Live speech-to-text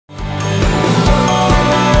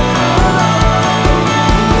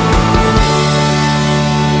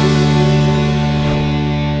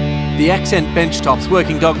The Accent Benchtops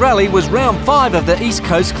Working Dog Rally was round 5 of the East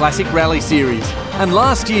Coast Classic Rally Series, and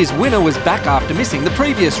last year's winner was back after missing the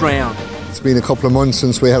previous round. It's been a couple of months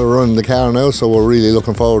since we had a run in the car now, so we're really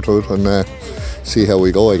looking forward to it and see how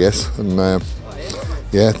we go, I guess. And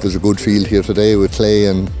yeah, there's a good field here today with Clay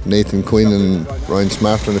and Nathan Quinn and Ryan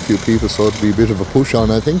Smart and a few people, so it'll be a bit of a push on,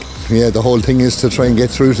 I think. Yeah, the whole thing is to try and get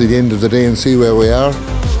through to the end of the day and see where we are.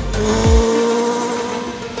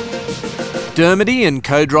 Dermody and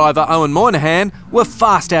co-driver Eoin Moynihan were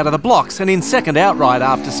fast out of the blocks and in second outright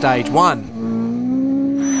after stage 1.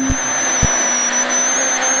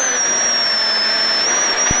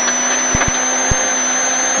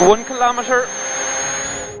 1 kilometre.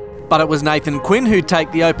 But it was Nathan Quinn who'd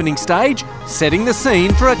take the opening stage, setting the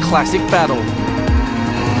scene for a classic battle.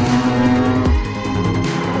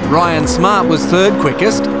 Ryan Smart was third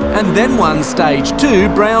quickest and then won stage 2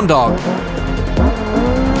 Brown Dog.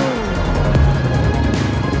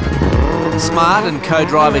 Smart and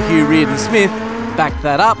co-driver Hugh Reardon-Smith backed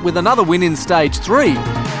that up with another win in stage 3.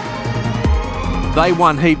 They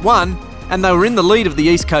won Heat 1 and they were in the lead of the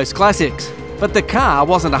East Coast Classics. But the car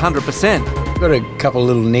wasn't 100%. Got a couple of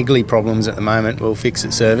little niggly problems at the moment. We'll fix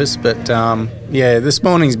at service. But yeah, this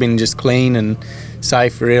morning's been just clean and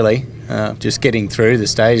safe, really. Just getting through the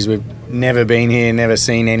stages. We've never been here, never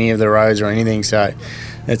seen any of the roads or anything, so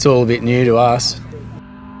it's all a bit new to us.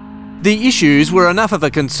 The issues were enough of a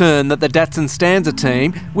concern that the Datsun Stanza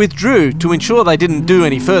team withdrew to ensure they didn't do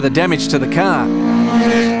any further damage to the car.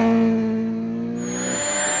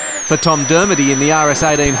 For Tom Dermody in the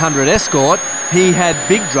RS1800 Escort, he had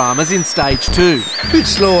big dramas in stage 2. A bit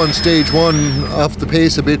slow on stage 1, off the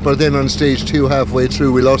pace a bit, but then on stage 2 halfway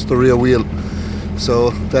through we lost the rear wheel. So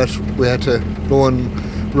that we had to go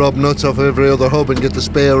and rob nuts off every other hub and get the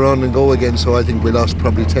spare on and go again, so I think we lost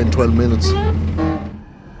probably 10-12 minutes.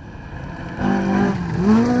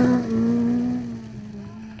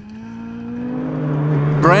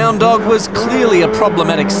 Brown Dog was clearly a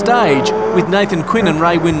problematic stage, with Nathan Quinn and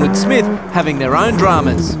Ray Winwood-Smith having their own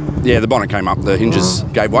dramas. Yeah, the bonnet came up, the hinges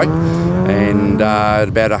gave way, and at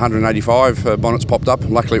about 185 bonnets popped up.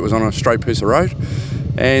 Luckily it was on a straight piece of road.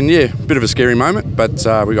 And yeah, a bit of a scary moment, but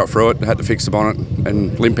we got through it, had to fix the bonnet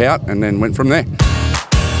and limp out, and then went from there.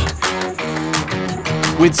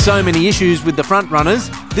 With so many issues with the front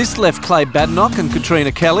runners, this left Clay Badenoch and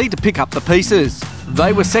Katrina Kelly to pick up the pieces.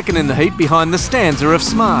 They were second in the heat behind the Stanza of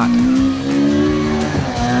Smart.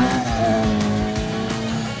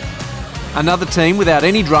 Another team without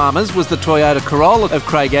any dramas was the Toyota Corolla of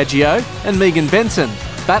Craig Aggio and Megan Benson,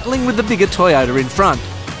 battling with the bigger Toyota in front.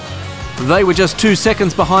 They were just 2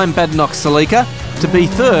 seconds behind Badenoch's Celica to be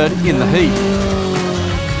third in the heat.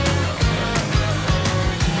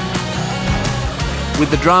 With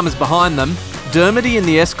the dramas behind them, Dermody in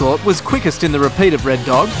the Escort was quickest in the repeat of Red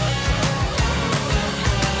Dog.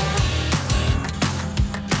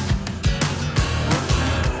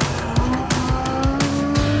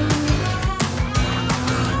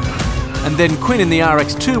 And then Quinn in the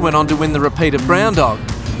RX2 went on to win the repeat of Brown Dog.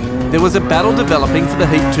 There was a battle developing for the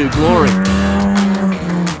Heat 2 glory.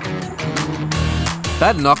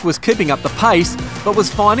 Badenoch was keeping up the pace, but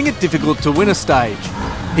was finding it difficult to win a stage.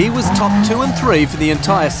 He was top 2 and 3 for the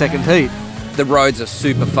entire second heat. The roads are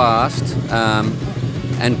super fast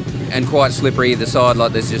and quite slippery either side,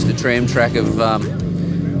 like there's just a tram track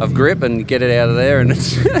of grip, and get it out of there, and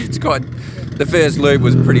it's quite... The first loop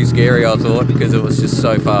was pretty scary, I thought, because it was just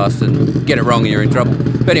so fast, and get it wrong and you're in trouble.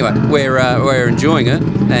 But anyway, we're enjoying it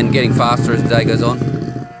and getting faster as the day goes on.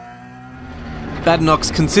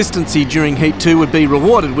 Badenoch's consistency during Heat 2 would be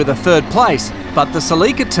rewarded with a third place, but the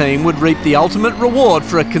Celica team would reap the ultimate reward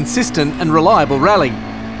for a consistent and reliable rally.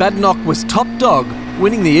 Badenoch was top dog,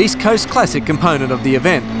 winning the East Coast Classic component of the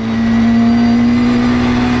event.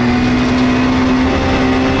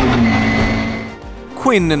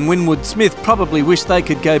 Quinn and Winwood-Smith probably wish they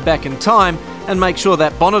could go back in time and make sure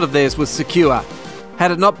that bonnet of theirs was secure. Had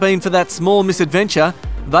it not been for that small misadventure,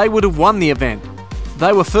 they would have won the event.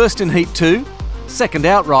 They were first in Heat 2, second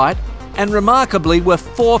outright, and remarkably were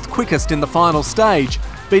fourth quickest in the final stage,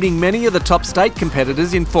 beating many of the top state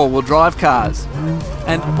competitors in four-wheel drive cars.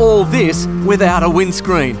 And all this without a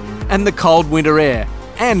windscreen and the cold winter air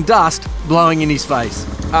and dust blowing in his face.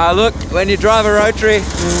 Look, when you drive a rotary,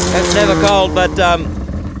 it's never cold, but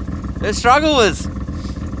the struggle was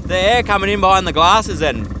the air coming in behind the glasses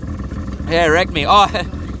and yeah, it wrecked me. Oh,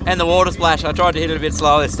 and the water splash. I tried to hit it a bit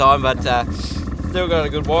slow this time, but still got a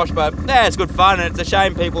good wash. But yeah, it's good fun, and it's a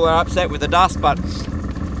shame people are upset with the dust, but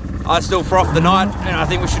I still froth the night, and I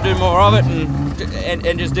think we should do more of it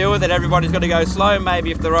and just deal with it. Everybody's got to go slow.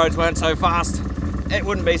 Maybe if the roads weren't so fast, it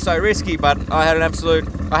wouldn't be so risky, but I had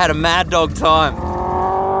a mad dog time.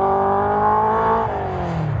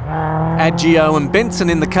 Adgio and Benson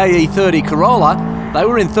in the KE30 Corolla, they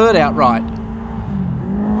were in third outright.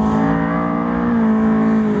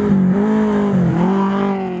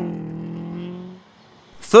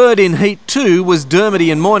 Third in Heat 2 was Dermody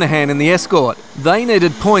and Moynihan in the Escort. They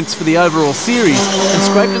needed points for the overall series and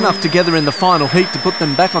scraped enough together in the final heat to put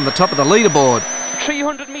them back on the top of the leaderboard.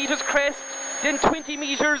 300 metres crest, then 20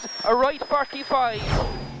 metres, a right 45.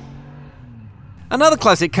 Another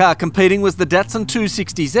classic car competing was the Datsun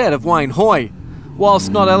 260Z of Wayne Hoy.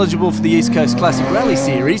 Whilst not eligible for the East Coast Classic Rally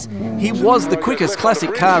Series, he was the quickest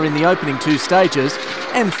classic car in the opening 2 stages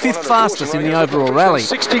and 5th fastest in the overall rally.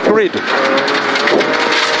 60 grid.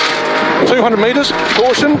 200 metres,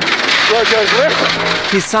 caution, road goes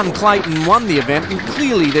left. His son Clayton won the event, and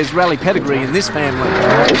clearly there's rally pedigree in this family.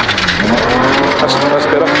 That's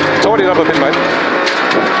better. Tidy it up a bit, mate.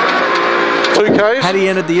 2Ks. Had he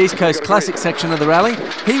entered the East Coast Classic section of the rally,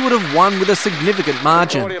 he would have won with a significant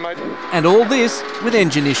margin. And all this with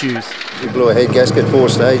engine issues. We blew a head gasket 4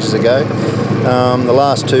 stages ago. The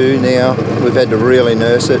last 2 now, we've had to really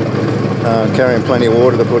nurse it, carrying plenty of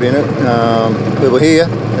water to put in it. We were here,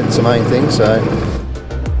 that's the main thing, so.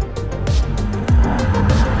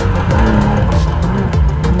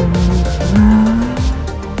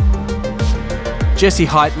 Jesse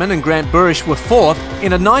Heitman and Grant Burish were 4th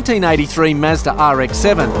in a 1983 Mazda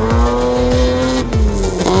RX-7.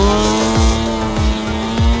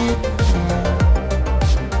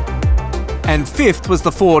 And 5th was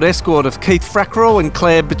the Ford Escort of Keith Frackrell and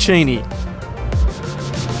Claire Bacchini.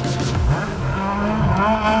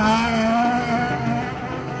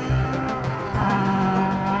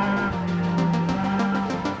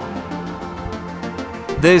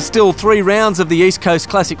 There's still 3 rounds of the East Coast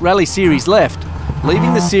Classic Rally Series left,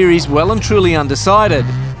 leaving the series well and truly undecided.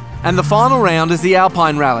 And the final round is the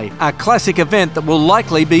Alpine Rally, a classic event that will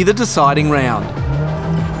likely be the deciding round.